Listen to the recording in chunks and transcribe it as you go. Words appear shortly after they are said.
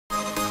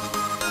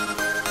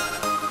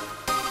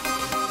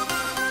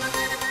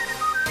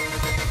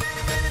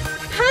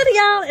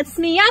y'all, it's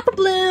me, Apple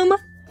Bloom,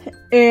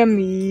 and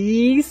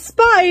me,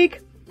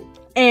 Spike,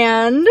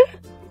 and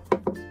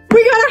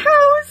we got a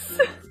house!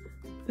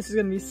 This is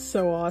gonna be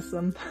so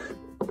awesome.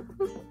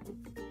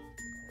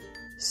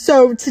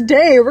 So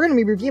today we're gonna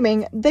be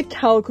reviewing the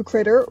Calico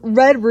Critter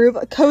Red Roof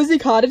Cozy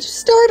Cottage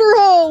Starter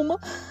Home!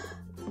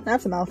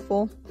 That's a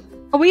mouthful.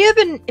 We have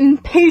been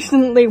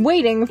impatiently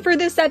waiting for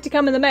this set to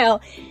come in the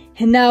mail,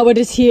 and now it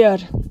is here.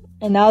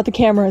 And now the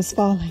camera is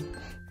falling.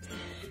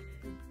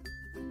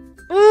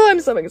 Oh, I'm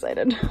so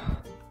excited.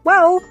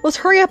 Well, let's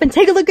hurry up and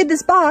take a look at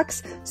this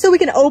box so we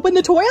can open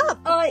the toy up.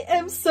 I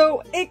am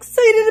so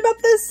excited about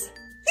this.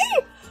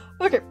 Yee!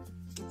 Okay,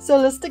 so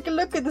let's take a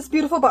look at this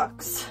beautiful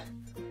box.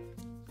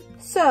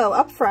 So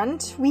up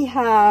front, we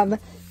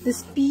have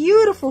this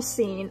beautiful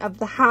scene of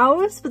the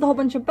house with a whole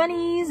bunch of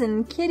bunnies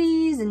and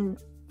kitties and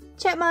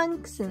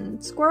chipmunks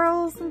and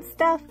squirrels and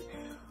stuff.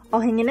 All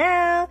hanging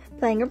out,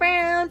 playing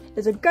around.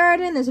 There's a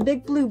garden, there's a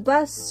big blue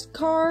bus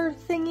car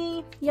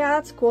thingy. Yeah,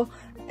 that's cool.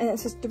 And it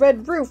says the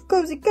Red Roof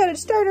Cozy Cottage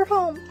Starter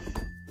Home.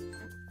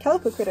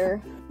 Calico Critter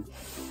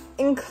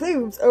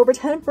includes over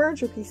 10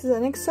 furniture pieces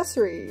and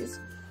accessories.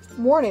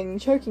 Warning,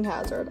 choking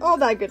hazard, all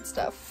that good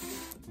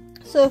stuff.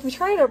 So if we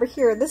try it over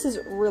here, this is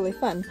really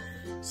fun.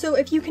 So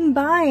if you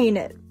combine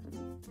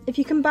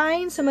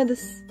some of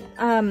this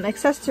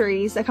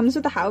accessories that comes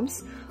with the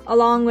house,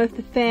 along with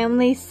the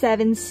family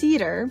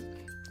 7-seater,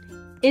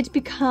 it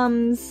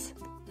becomes,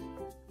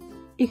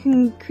 you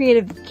can create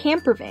a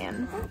camper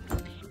van.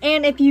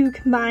 And if you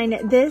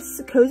combine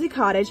this cozy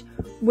cottage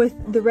with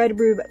the Red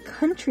Roof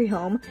country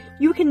home,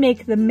 you can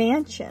make the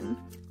mansion.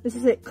 This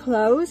is it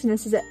closed and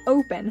this is it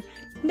open.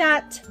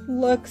 That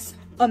looks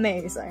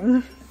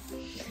amazing.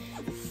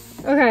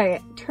 Okay,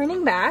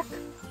 turning back,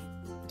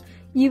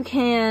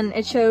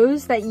 it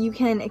shows that you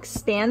can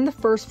expand the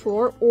first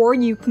floor or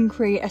you can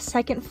create a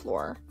second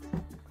floor.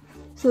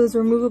 So there's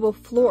removable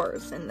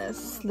floors in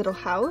this little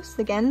house,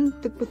 again,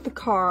 with the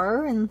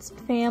car and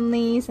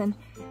families, and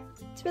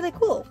it's really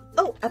cool.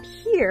 Oh, up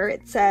here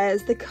it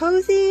says, the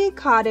cozy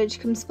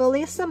cottage comes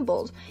fully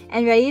assembled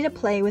and ready to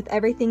play with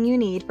everything you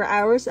need for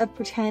hours of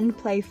pretend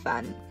play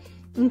fun.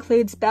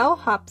 Includes bell,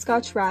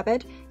 hopscotch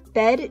rabbit,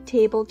 bed,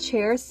 table,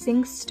 chair,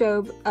 sink,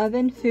 stove,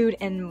 oven, food,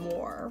 and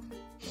more.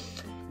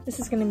 This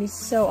is gonna be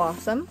so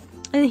awesome.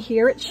 And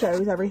here it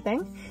shows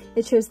everything.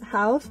 It shows the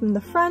house from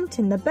the front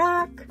and the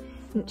back.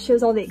 And it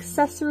shows all the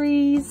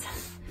accessories.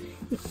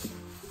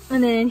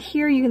 And then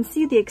here you can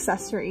see the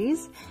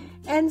accessories.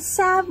 And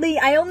sadly,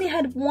 I only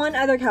had one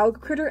other Calico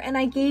Critter and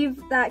I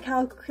gave that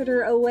Calico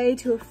Critter away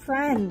to a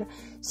friend.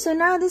 So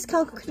now this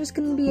Calico Critter is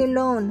gonna be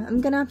alone.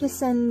 I'm gonna have to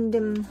send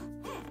him,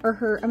 or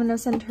her, I'm gonna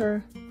send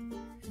her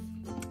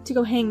to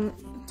go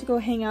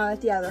hang out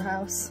at the other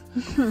house.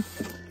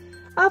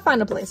 I'll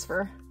find a place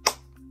for her.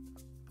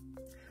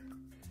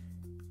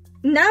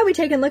 Now we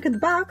take a look at the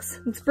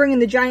box. Let's bring in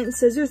the giant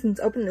scissors and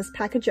let's open this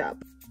package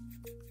up.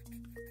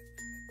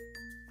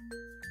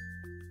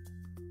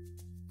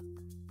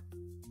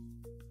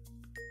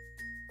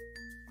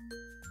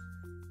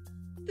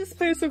 This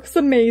place looks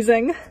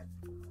amazing.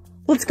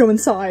 Let's go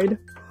inside.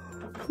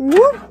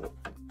 Whoop.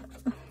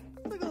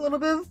 Like a little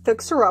bit of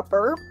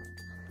fixer-upper.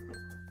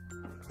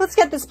 Let's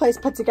get this place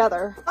put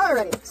together.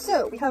 Alrighty,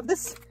 so we have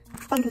this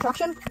fun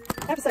contraption.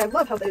 I have to say, I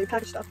love how they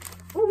package stuff.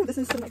 Ooh, this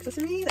is some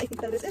accessories. I think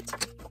that is it.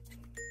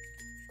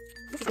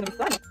 This is gonna be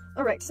fun.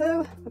 Alright,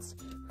 so let's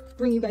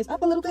bring you guys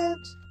up a little bit.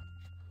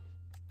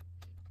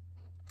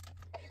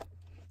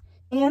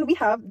 And we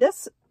have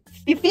this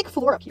fake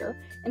floor up here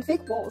and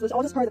fake walls. It's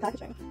all just part of the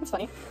packaging. That's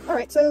funny.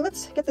 Alright, so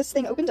let's get this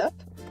thing opened up.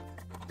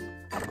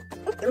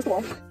 Oh, there's the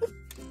wall.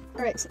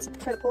 Alright, so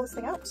let's try to pull this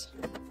thing out.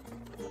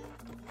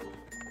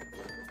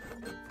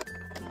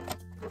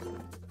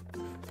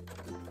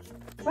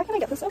 Why can't I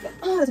get this open?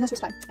 Oh, there's no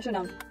twist tie. I should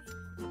have known.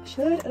 I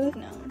should have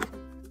known.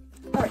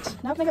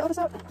 Alright, now can I get all this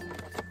out?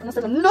 Unless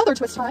there's another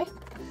twist tie.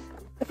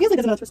 It feels like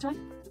there's another twist tie.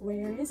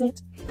 Where is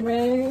it?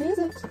 Where is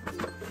it?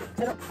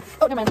 Oh,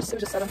 never mind. It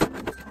was just 7.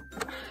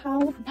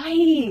 How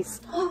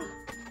nice! Oh,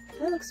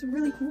 that looks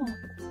really cool.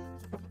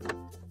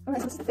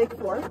 Alright, so this is the fake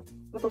floor.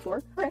 The faux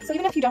floor. Alright, so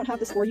even if you don't have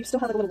this floor, you still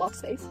have like a little loft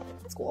space.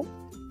 That's cool.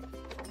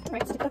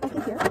 Alright, stick that back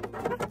in here.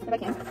 If I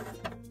can.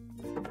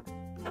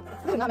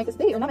 I did not make this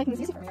big. You're not making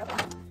this easy for me, are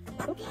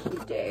you?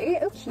 Okay,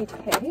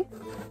 okay.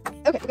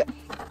 Okay, good.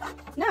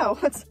 Now,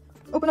 let's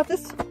open up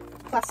this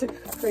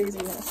plastic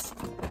craziness.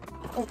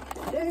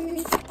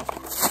 Okay.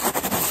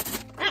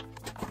 Ah!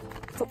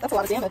 So that's a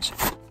lot of damage.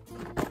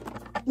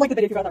 Like the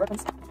video if you got that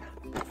reference.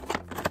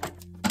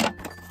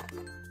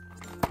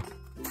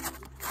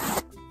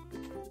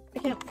 I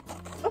can't.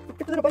 Oh,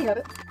 get the little bunny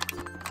rabbit.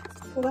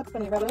 Pull that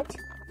bunny rabbit out.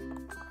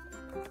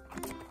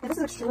 Yeah, this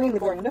is extremely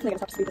boring. I'm definitely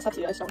gonna have to speed this up to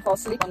you. I just don't fall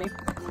asleep on me.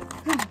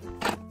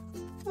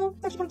 Oh,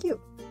 it's actually kind of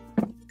cute.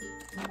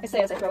 I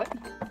say as I throw it.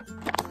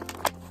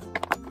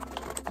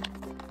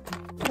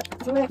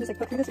 Is there a way I can just like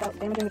put through this without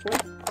damaging the toy?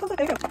 Oh, look,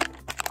 there you go.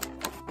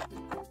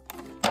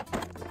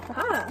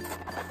 Aha!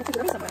 That's a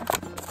dirty somewhere.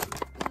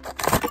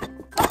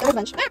 Oh, there's a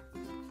bench. Ah!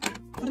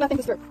 What did I think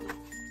this through?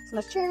 some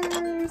nice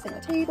chairs and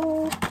a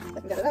table. I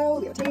can get it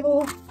out. We have a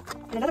table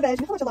and another bed.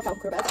 You know how much I love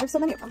Calico beds? I have so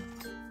many of them.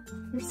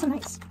 They're so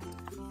nice.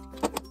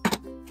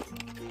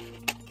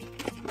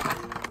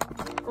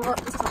 Oh,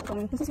 this is not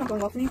going. This is not going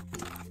well for me.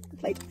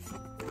 Plate.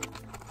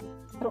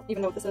 I don't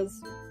even know what this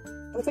is.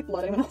 It looks like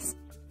blood. Anyone else?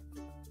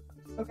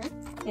 Okay.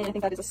 And I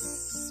think that is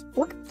a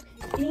fork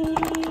and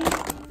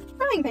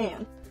frying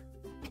pan.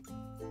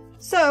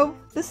 So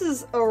this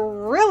is a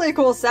really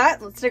cool set.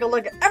 Let's take a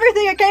look at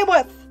everything it came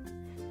with.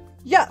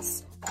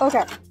 Yes.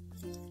 Okay.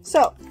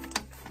 So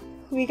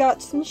we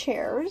got some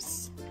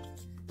chairs.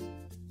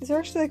 These are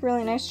actually like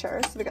really nice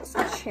chairs. So we got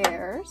some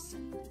chairs.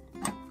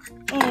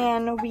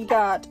 And we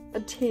got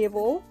a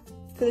table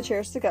for the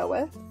chairs to go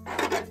with.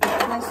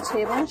 A nice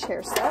table and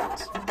chair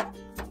set.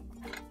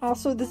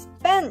 Also this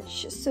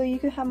bench, so you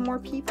could have more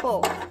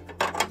people.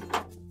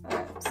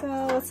 Alright, so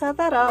let's have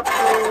that up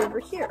over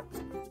here.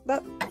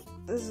 That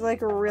is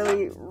like a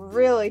really,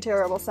 really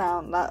terrible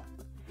sound. That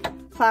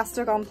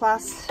plastic on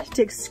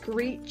plastic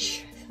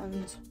screech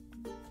sounds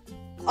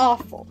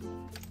awful.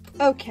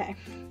 Okay.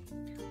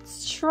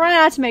 Let's try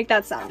not to make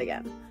that sound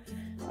again.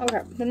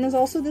 Okay, then there's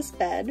also this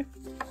bed.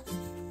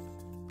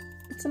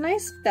 It's a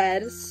nice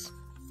bed.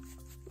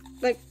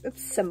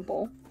 It's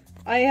simple.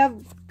 I have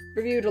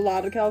reviewed a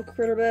lot of Calico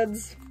critter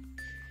beds,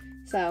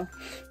 so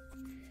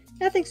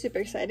nothing super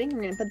exciting.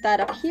 We're gonna put that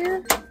up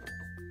here.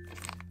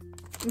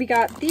 We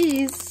got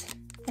these.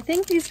 I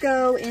think these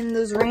go in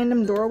those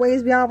random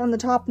doorways we have on the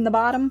top and the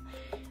bottom.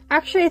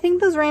 Actually, I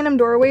think those random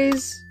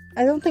doorways,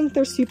 I don't think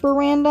they're super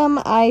random.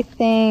 I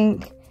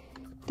think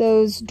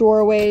those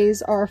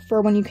doorways are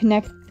for when you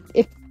connect,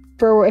 if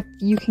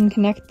you can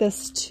connect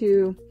this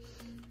to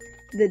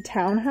the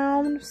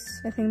townhouse.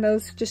 I think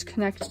those just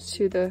connect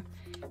to the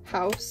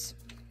house.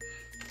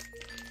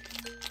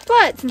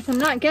 But since I'm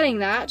not getting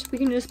that, we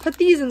can just put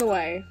these in the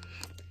way.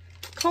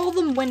 Call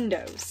them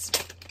windows.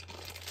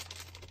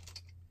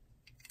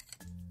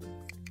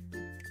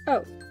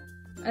 Oh,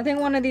 I think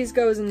one of these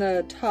goes in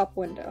the top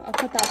window. I'll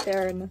put that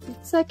there in a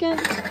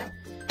second.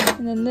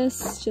 And then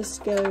this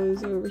just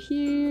goes over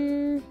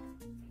here.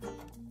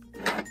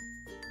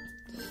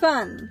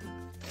 Fun.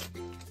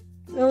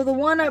 Though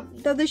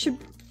though they should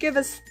give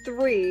us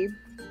 3,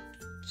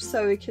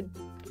 so we could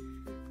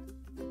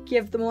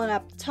give the one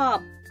up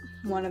top,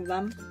 one of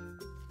them.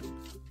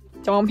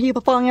 Don't want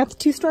people falling out the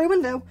 2-story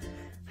window.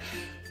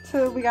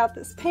 So we got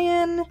this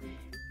pan,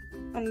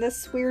 and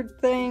this weird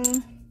thing,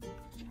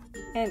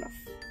 and a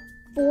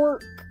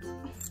fork,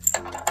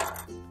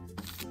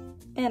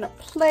 and a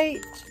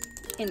plate,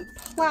 in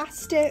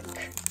plastic.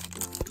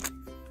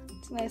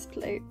 It's a nice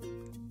plate.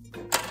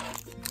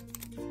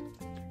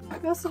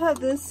 We also have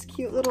this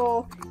cute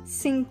little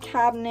sink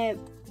cabinet,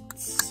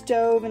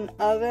 stove, and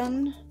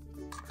oven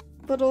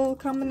little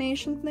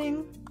combination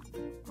thing.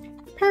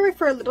 Perfect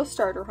for a little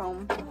starter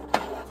home.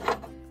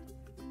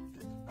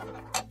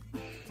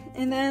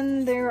 And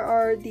then there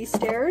are these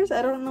stairs.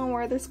 I don't know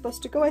where they're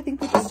supposed to go. I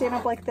think they just stand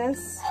up like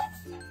this,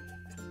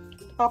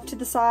 off to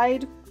the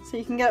side, so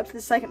you can get up to the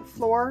 2nd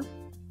floor.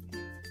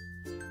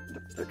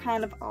 They're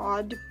kind of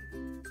odd.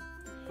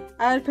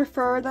 I'd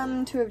prefer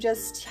them to have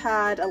just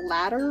had a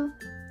ladder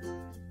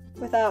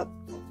without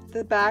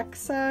the back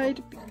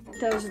side,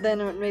 because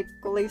then it would make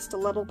at least a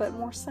little bit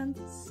more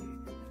sense.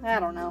 I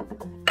don't know.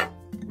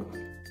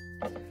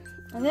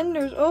 And then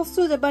there's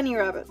also the bunny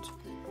rabbit.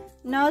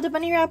 No, the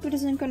bunny rabbit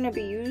isn't going to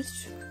be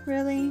used,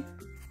 really.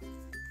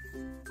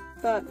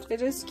 But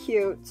it is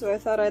cute, so I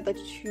thought I'd let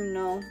you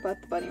know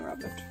about the bunny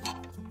rabbit.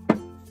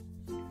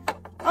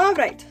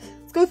 Alright,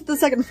 let's go to the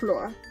 2nd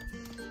floor.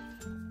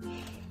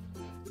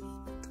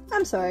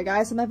 I'm sorry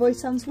guys if my voice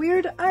sounds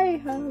weird.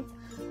 I have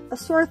a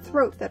sore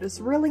throat that is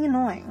really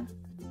annoying.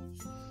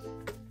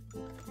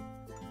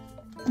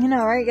 You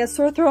know, right? I get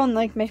sore throat on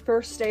like my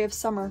first day of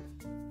summer.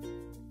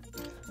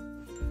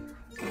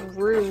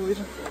 Rude.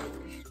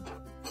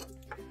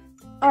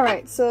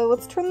 Alright, so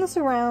let's turn this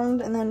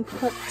around and then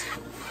put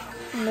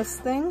in this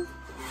thing.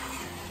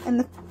 And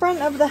the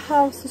front of the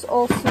house is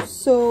also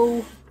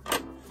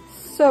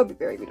so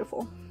very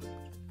beautiful.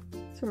 So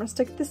I'm gonna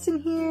stick this in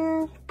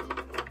here.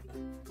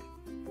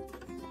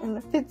 And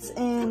it fits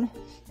in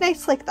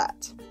nice like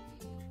that.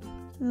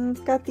 And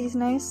it's got these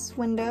nice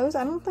windows.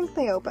 I don't think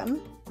they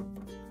open.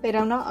 They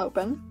do not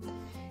open.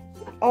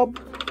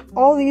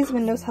 All these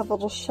windows have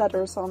little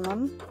shutters on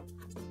them.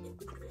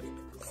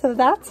 So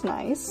that's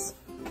nice.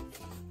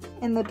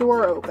 And the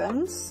door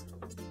opens.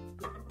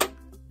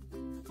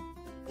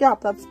 Yeah,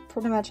 that's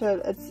pretty much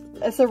it.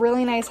 It's a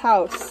really nice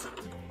house.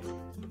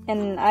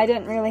 And I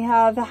didn't really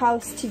have a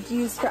house to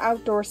use for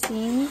outdoor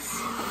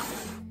scenes.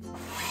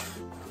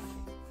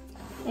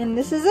 And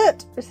this is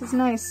it. This is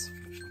nice.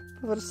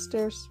 A little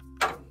stairs.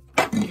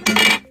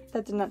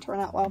 That did not turn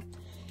out well.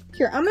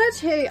 Here, I'm gonna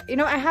tell you, you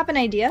know, I have an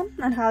idea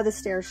on how the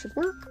stairs should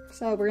work.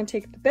 So we're gonna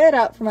take the bed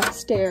out from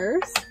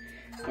upstairs,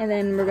 and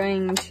then we're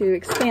going to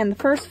expand the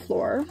 1st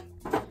floor.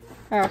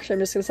 Or actually, I'm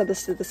just gonna set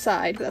this to the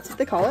side, but that's what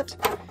they call it.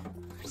 I'm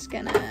just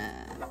gonna,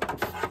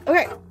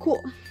 okay,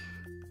 cool.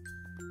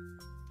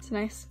 It's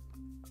nice.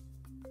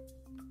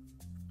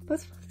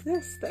 Let's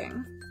this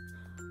thing?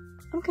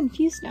 I'm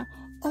confused now.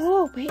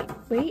 Oh, wait.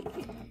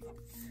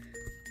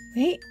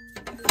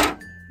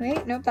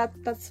 Nope,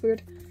 that's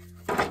weird.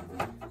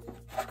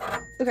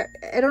 Okay,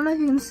 I don't know if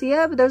you can see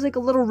it, but there's like a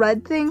little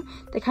red thing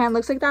that kind of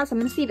looks like that, so I'm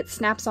gonna see if it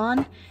snaps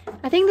on.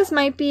 I think this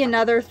might be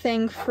another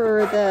thing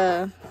for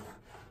the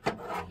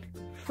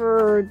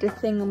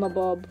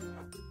thingamabob.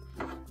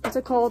 What's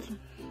it called?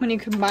 When you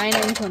combine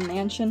it into a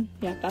mansion?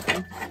 Yeah, that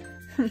thing.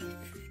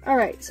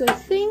 Alright, so I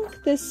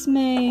think this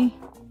may...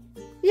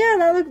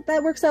 Yeah,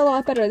 that works out a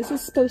lot better. This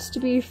is supposed to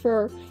be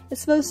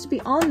it's supposed to be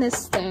on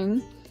this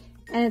thing,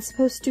 and it's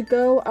supposed to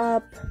go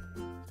up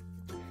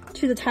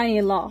to the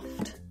tiny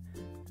loft.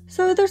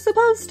 So there's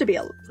supposed to be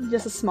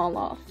just a small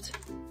loft.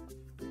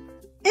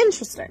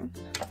 Interesting.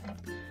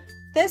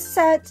 This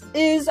set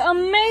is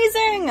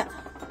amazing!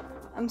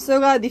 I'm so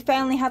glad we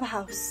finally have a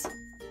house.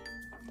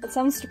 That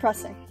sounds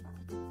depressing.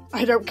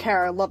 I don't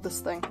care, I love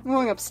this thing. I'm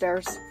going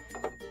upstairs.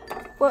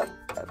 What?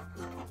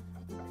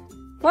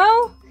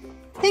 Well,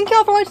 thank you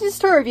all for watching this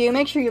tour review.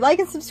 Make sure you like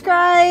and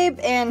subscribe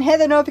and hit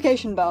the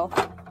notification bell.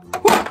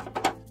 Woo!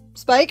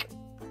 Spike?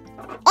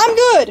 I'm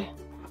good!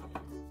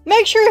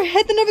 Make sure to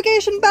hit the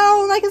notification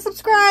bell, like and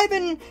subscribe,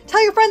 and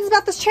tell your friends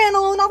about this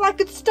channel and all that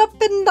good stuff,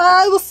 and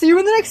I will see you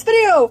in the next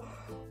video!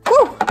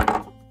 Woo!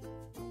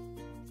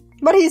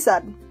 What he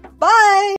said. Bye!